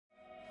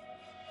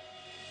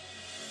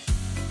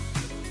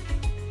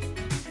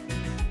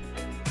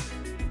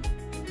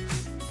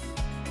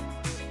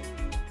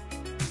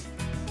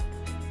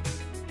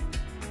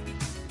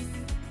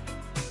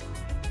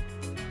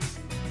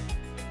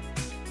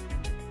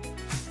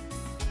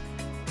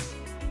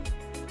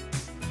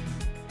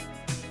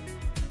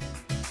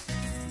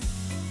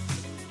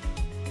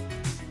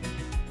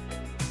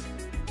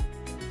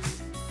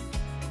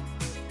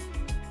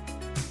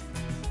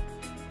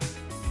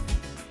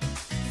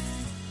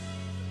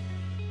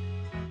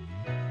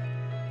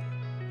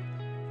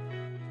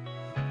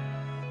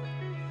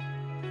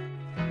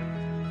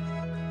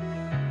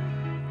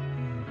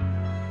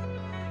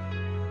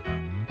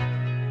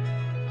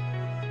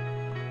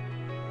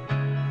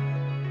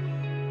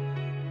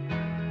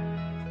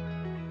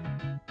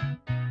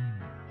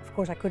of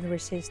course, I couldn't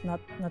resist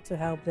not to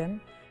help them.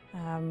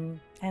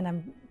 And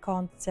I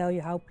can't tell you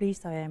how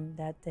pleased I am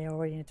that they're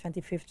already in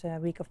the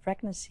 25th week of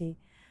pregnancy.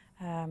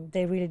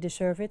 They really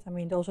deserve it. I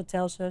mean, it also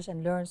tells us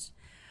and learns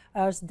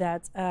us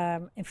that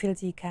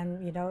infertility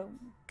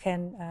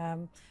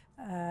can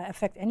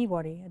affect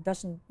anybody. It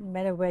doesn't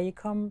matter where you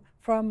come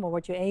from or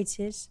what your age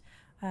is.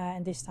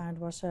 And this time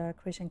it was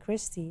Chris and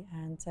Kirstie.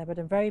 But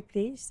I'm very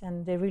pleased,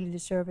 and they really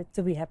deserve it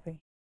to be happy.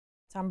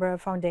 Tambre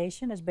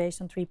Foundation is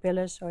based on 3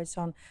 pillars, so it's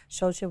on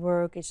social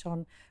work, it's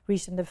on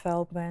research and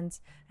development,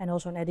 and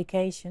also on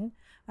education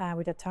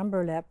with the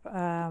Tambre Lab.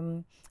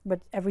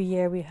 But every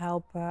year we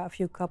help a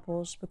few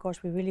couples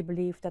because we really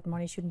believe that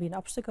money shouldn't be an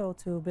obstacle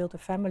to build a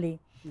family.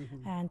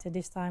 And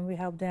this time we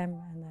help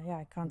them, and yeah,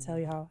 I can't tell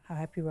you how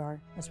happy we are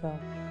as well.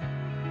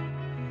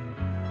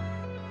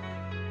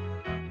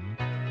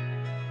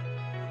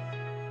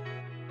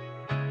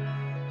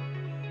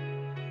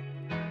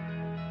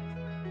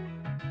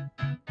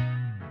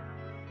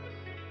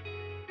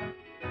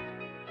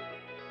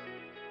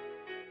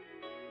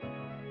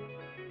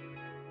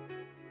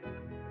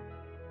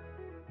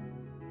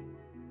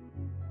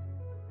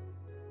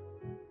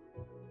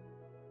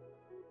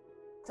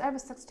 I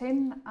was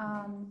 16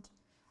 and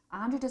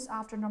Andrew, just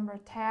after a number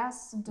of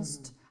tests and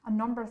just a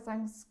number of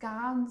things,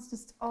 scans,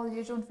 just all the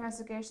usual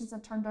investigations,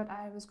 and turned out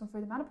I was going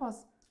through the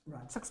menopause.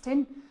 Right.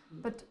 16.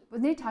 But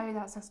when they tell you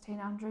that 16,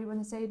 Andrew, when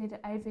they say you need an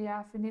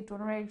IVF, you need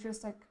donor eggs, you're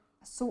just like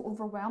so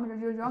overwhelmed.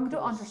 You're young, you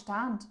don't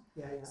understand.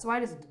 So I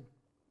just,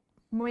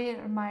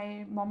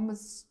 my mum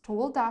was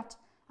told that,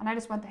 and I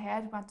just went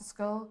ahead, went to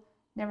school,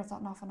 never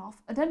thought nothing of.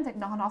 I didn't think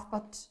nothing of,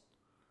 but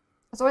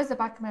it's always the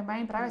back of my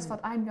mind, but I always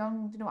thought, I'm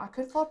young, you know, I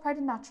could fall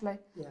pregnant naturally.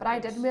 But I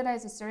didn't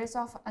realise the serious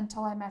of it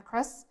until I met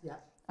Chris.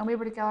 And we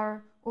were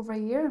together over a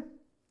year.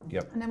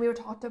 And then we were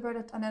talked about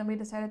it, and then we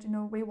decided, you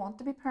know, we want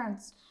to be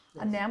parents.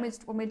 And then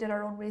when we did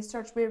our own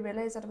research, we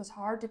realised that it was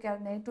hard to get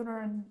an egg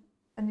donor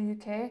in the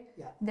UK.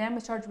 And then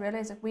we started to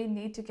realise that we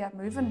need to get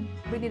moving.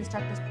 We need to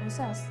start this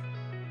process.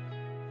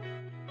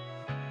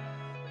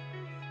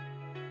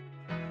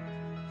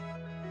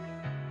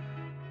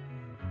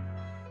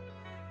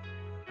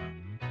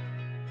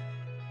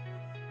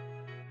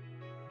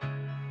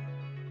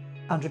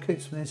 Andrew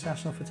Coots from the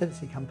International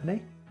Fertility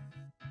Company.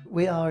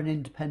 We are an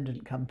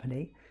independent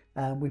company.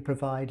 We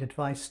provide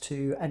advice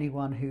to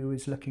anyone who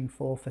is looking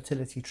for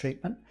fertility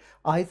treatment,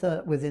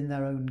 either within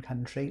their own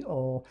country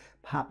or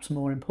perhaps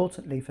more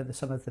importantly for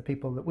some of the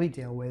people that we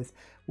deal with,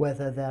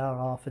 whether there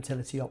are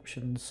fertility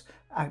options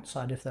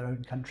outside of their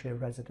own country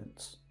of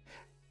residence.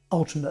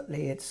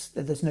 Ultimately,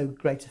 there's no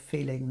greater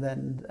feeling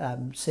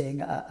than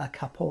seeing a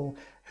couple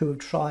who have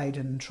tried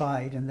and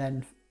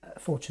then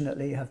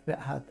fortunately have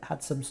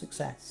had some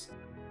success.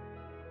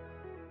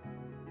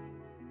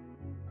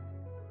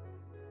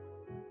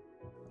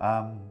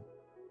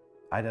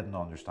 I didn't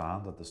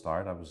understand at the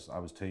start. I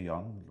was too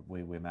young.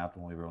 We met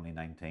when we were only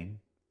 19.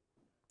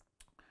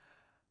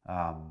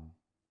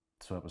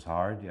 So it was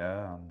hard,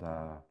 yeah, and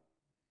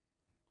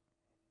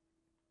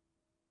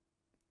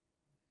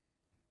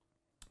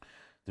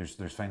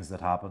there's things that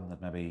happen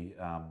that maybe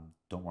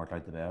don't work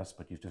out the best,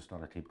 but you've just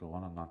got to keep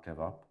going and not give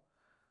up.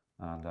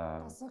 And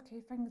that's the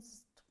key thing,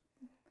 is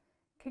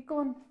keep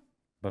going.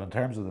 But in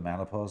terms of the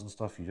menopause and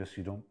stuff, you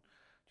don't,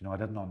 you know, I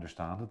didn't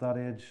understand at that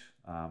age.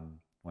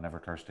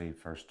 Whenever Kirstie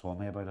first told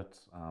me about it,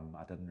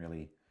 I didn't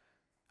really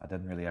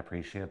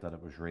appreciate that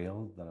it was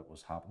real, that it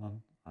was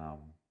happening.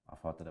 I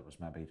thought that it was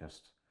maybe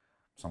just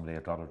somebody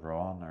had got it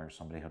wrong or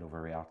somebody had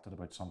overreacted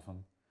about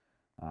something.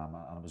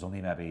 And it was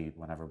only maybe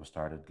whenever we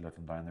started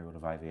looking down the road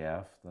of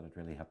IVF that it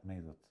really hit me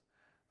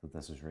that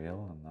this is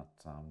real and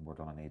that we're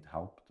going to need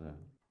help to,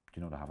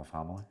 you know, to have a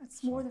family.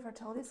 It's more the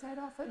fertility side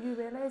of it. You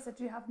realise that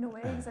you have no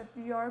eggs, that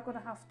you are going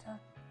to have to.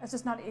 It's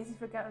just not easy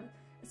for getting.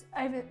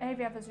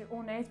 IVF is your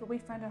own age, but we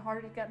find it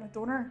harder to get a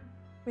donor.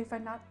 We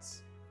find that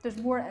there's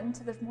more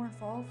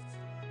involved.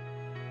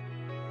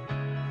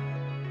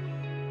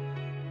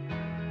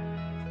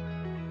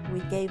 We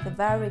gave a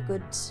very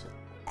good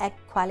egg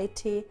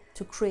quality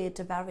to create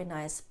a very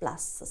nice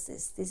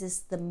blastocyst. This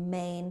is the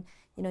main,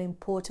 you know,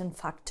 important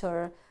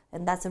factor,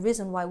 and that's the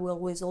reason why we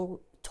always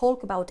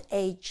talk about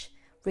age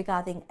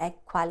regarding egg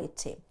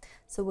quality.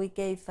 So we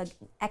gave an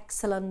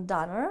excellent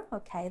donor,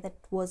 okay, that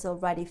was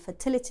already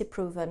fertility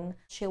proven.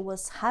 She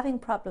was having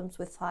problems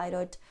with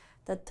thyroid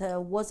that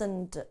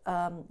wasn't,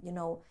 you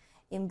know,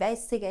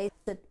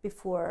 investigated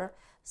before.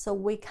 So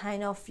we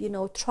kind of, you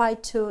know,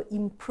 tried to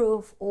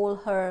improve all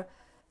her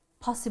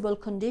possible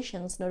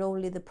conditions, not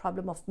only the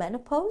problem of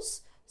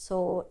menopause,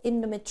 so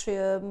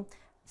endometrium,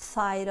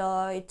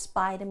 thyroid,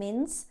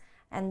 vitamins,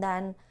 and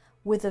then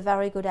with a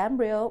very good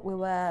embryo, we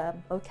were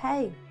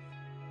okay.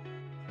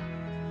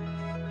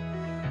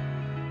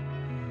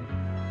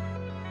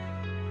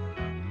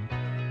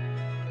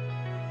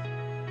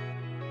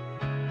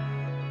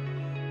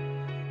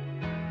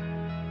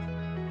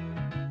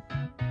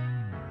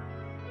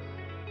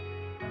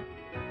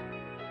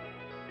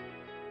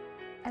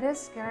 It is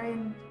scary,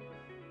 and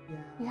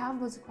you have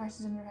loads of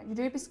questions in your head. You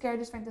do be scared,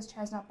 you just think this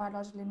child's not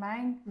biologically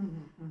mine.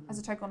 Is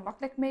the child going to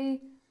look like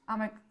me?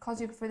 Because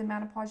you go through the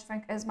menopause, you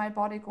think, is my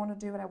body going to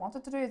do what I want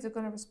it to do? Is it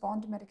going to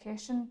respond to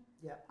medication?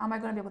 Yeah. Am I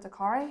going to be able to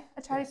carry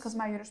a child because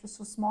my uterus was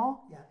so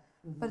small? Yeah.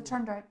 But it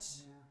turned out.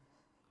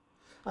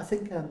 I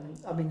think,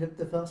 I mean,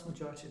 the vast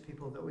majority of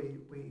people that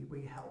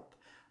we help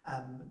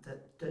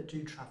that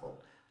do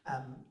travel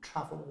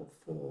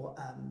for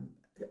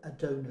a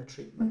donor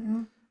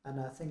treatment. And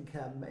I think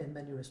in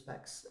many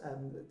respects,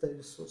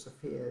 those sorts of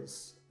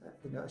fears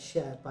are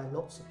shared by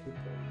lots of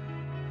people.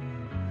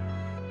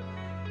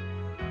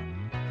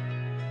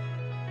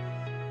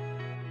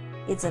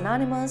 It's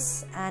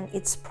anonymous and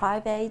it's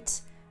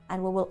private,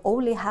 and we will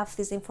only have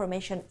this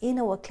information in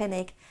our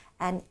clinic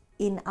and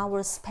in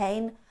our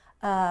Spain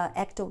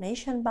egg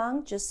donation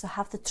bank, just to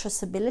have the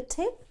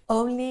traceability.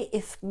 Only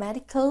if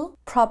medical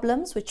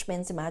problems, which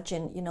means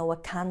imagine, a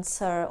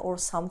cancer or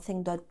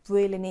something that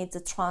really needs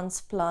a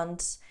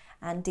transplant,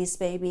 and this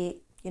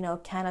baby,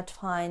 cannot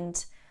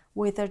find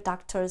with their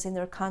doctors in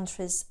their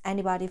countries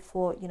anybody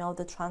for,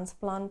 the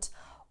transplant,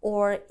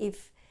 or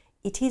if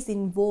it is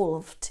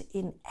involved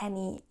in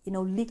any,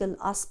 legal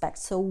aspect.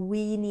 So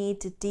we need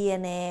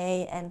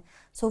DNA, and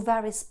so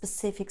very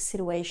specific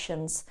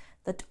situations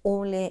that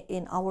only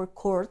in our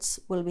courts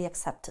will be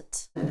accepted.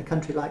 In a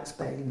country like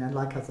Spain and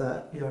like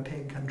other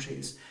European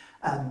countries,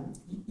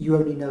 you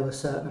only know a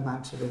certain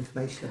amount of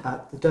information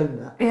about the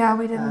donor. Yeah,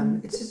 we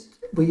didn't.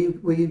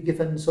 Were you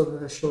given sort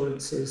of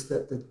assurances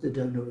that the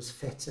donor was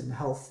fit and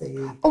healthy?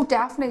 Oh,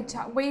 definitely.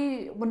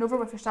 We went over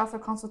with yourself for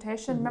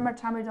consultation. Remember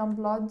time we done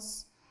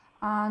bloods,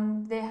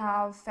 and they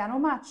have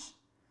phenomatch.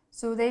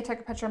 So they take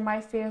a picture of my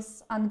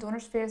face and the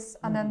donor's face,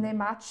 and then they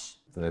match.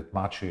 They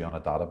match you on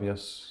a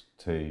database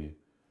to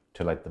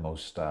like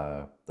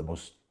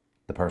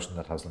the person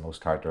that has the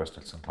most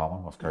characteristics in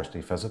common with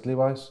Kirstie physically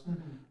wise,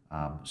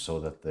 so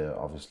that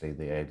obviously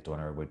the egg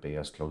donor would be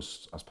as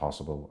close as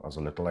possible as a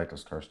lookalike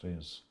as Kirstie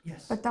is.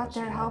 Yes. But that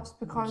helps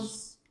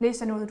because at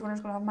least I know the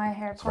donor's going to have my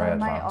hair colour,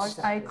 my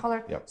eye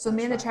colour. Yep. So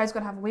me and the child's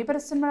going to have a wee bit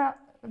of similar.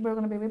 We're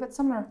going to be a wee bit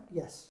similar.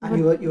 Yes. And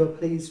you were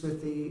pleased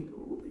with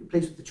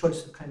the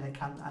choice of clinic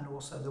and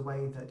also the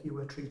way that you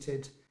were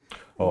treated.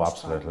 Oh,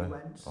 absolutely.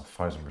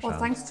 1,000%. Well,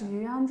 thanks to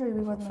you, Andrew,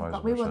 we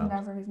would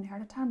never even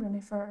heard of Tambre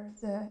only for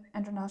the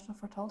International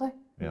Fertility.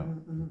 Yeah,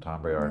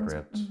 Tambre are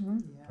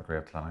a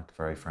great clinic,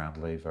 very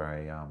friendly,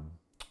 very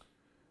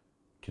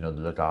they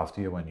look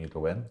after you when you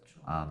go in,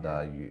 and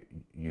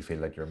you feel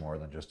like you're more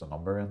than just a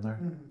number in there,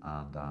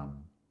 and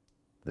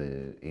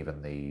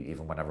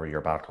even whenever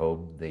you're back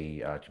home,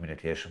 the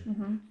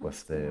communication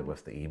with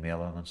the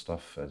emailing and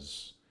stuff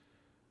is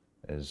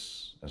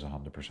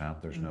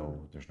 100%. There's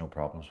no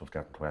problems with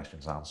getting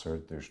questions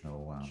answered. There's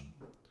no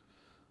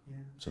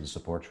so the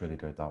support's really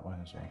good that way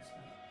as well.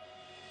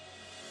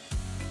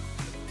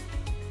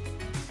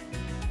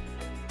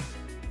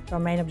 Our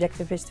main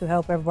objective is to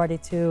help everybody,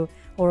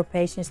 all our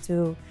patients,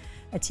 to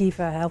achieve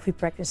a healthy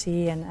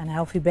pregnancy and a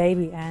healthy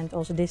baby. And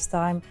also this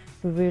time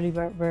we really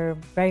were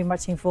very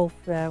much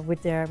involved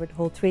with the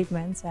whole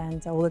treatment,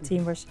 and all the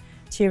team was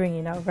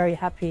cheering, very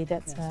happy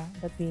that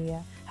we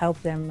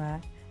helped them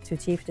to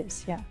achieve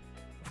this. Yeah.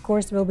 Of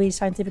course, there will be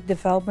scientific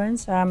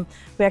developments.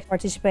 We are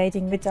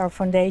participating with our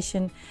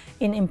foundation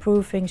in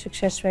improving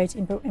success rates,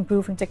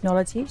 improving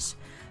technologies.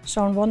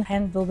 So on one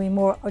hand, there will be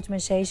more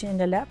automation in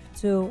the lab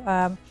to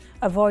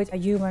avoid a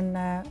human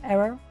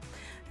error.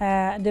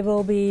 There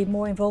will be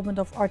more involvement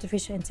of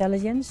artificial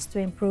intelligence to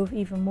improve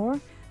even more,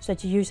 so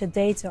that you use the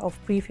data of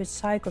previous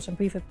cycles and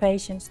previous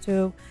patients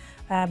to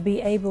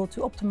be able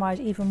to optimize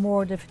even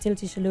more the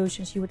fertility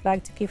solutions you would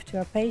like to give to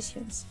our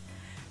patients.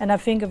 And I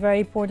think a very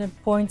important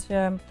point,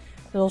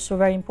 but also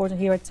very important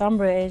here at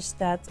Tambre, is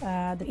that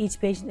each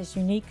patient is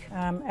unique.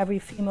 Every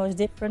female is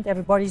different,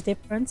 every body is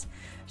different.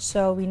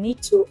 So we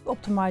need to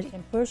optimize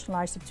and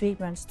personalize the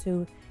treatments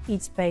to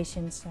each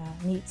patient's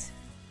needs.